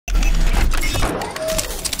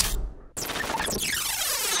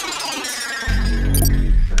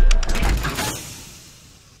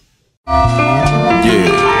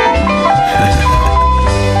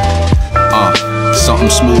I'm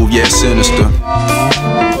smooth yet sinister,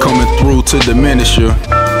 coming through to diminish you.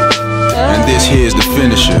 And this here's the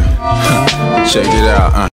finisher. Check it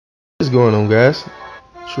out. What's going on, guys?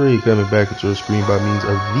 Trey coming back at your screen by means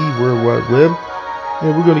of the World Wide Web,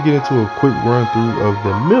 and we're going to get into a quick run through of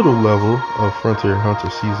the middle level of Frontier Hunter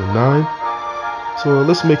Season 9. So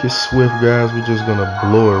let's make it swift, guys. We're just going to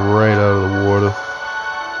blow it right out of the water.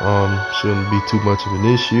 Shouldn't be too much of an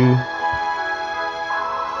issue.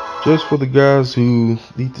 Just for the guys who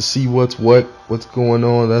need to see what's going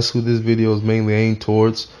on, that's who this video is mainly aimed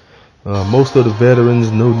towards. Most of the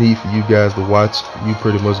veterans, no need for you guys to watch. You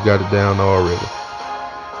pretty much got it down already.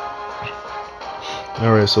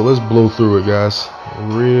 Alright, so let's blow through it, guys.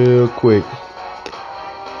 Real quick.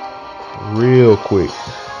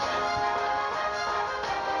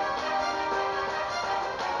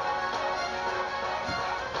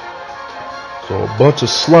 So a bunch of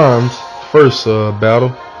slimes. First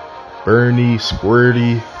battle. Bernie,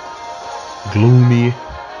 Squirty, Gloomy.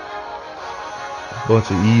 A bunch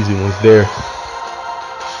of easy ones there.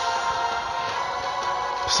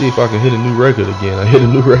 See if I can hit a new record again. I hit a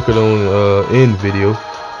new record on end video.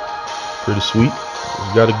 Pretty sweet.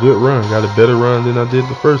 Got a good run. Got a better run than I did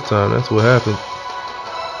the first time. That's what happened.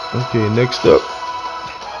 Okay, next up.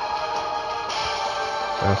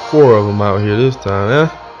 Got 4 of them out here this time, huh?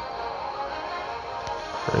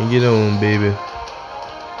 Bring it on, baby.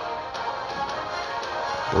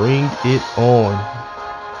 Bring it on.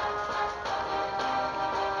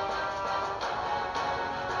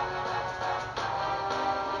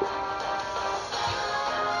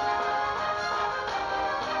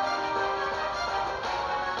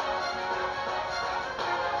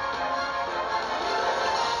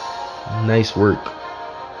 Nice work.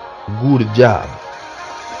 Good job.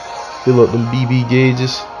 Fill up them BB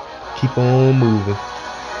gauges. Keep on moving.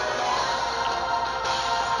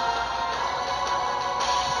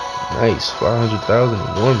 Nice. 500,000 in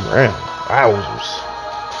 1 round. Wowzers.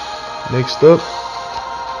 Next up,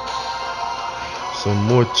 some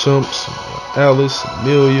more chumps. Alice,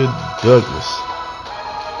 Amelia, Douglas.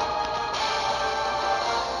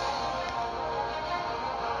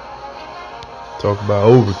 Talk about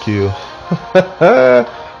overkill.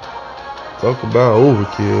 Talk about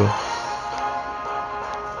overkill.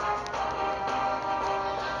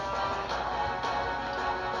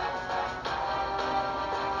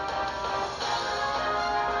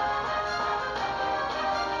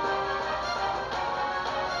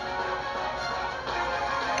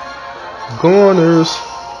 Goners.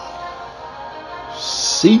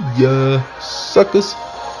 See ya, suckers.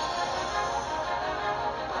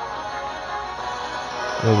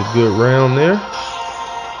 Another good round there.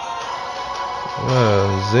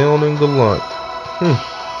 Zeln and Gallant.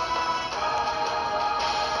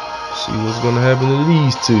 See what's gonna happen to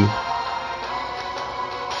these two.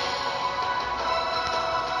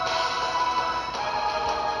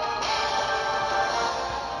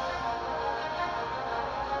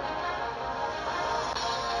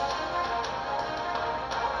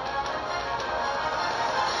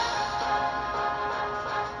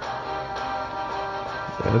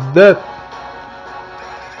 That's that.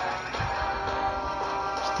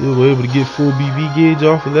 Still able to get full BB gauge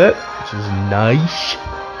off of that, which is nice.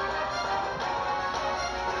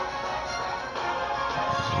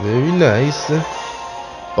 Very nice.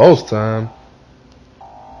 Boss time.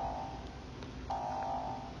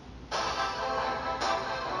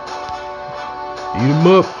 Beat him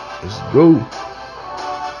up. Let's go.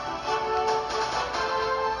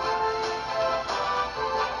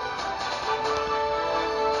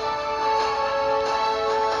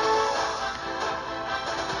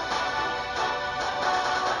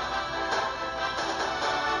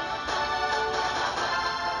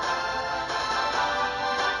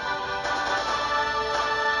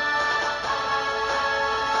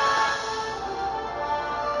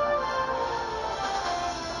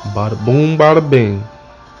 Bada boom, bada bing.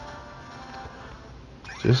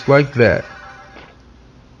 Just like that.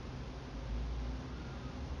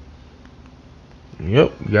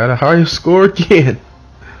 Yep, got a higher score again.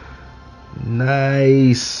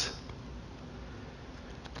 Nice.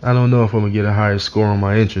 I don't know if I'm gonna get a higher score on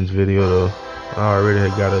my entrance video though. I already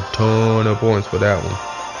had got a ton of points for that one.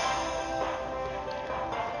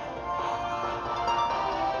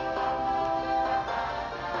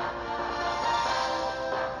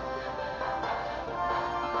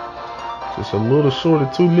 Just a little short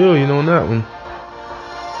of 2 million on that one.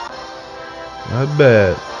 Not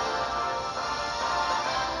bad.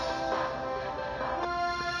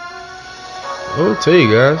 I'll tell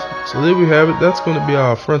you guys. So there we have it. That's going to be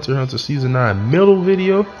our Frontier Hunter Season 9 middle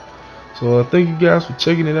video. So thank you guys for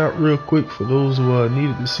checking it out real quick for those who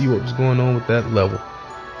needed to see what was going on with that level.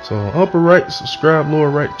 So upper right, subscribe, lower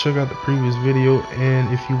right, check out the previous video,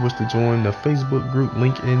 and if you wish to join the Facebook group,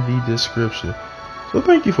 link in the description. So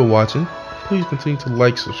thank you for watching. Please continue to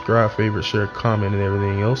like, subscribe, favorite, share, comment, and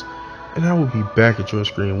everything else. And I will be back at your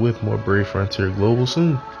screen with more Brave Frontier Global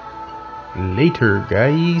soon. Later,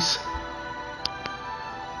 guys.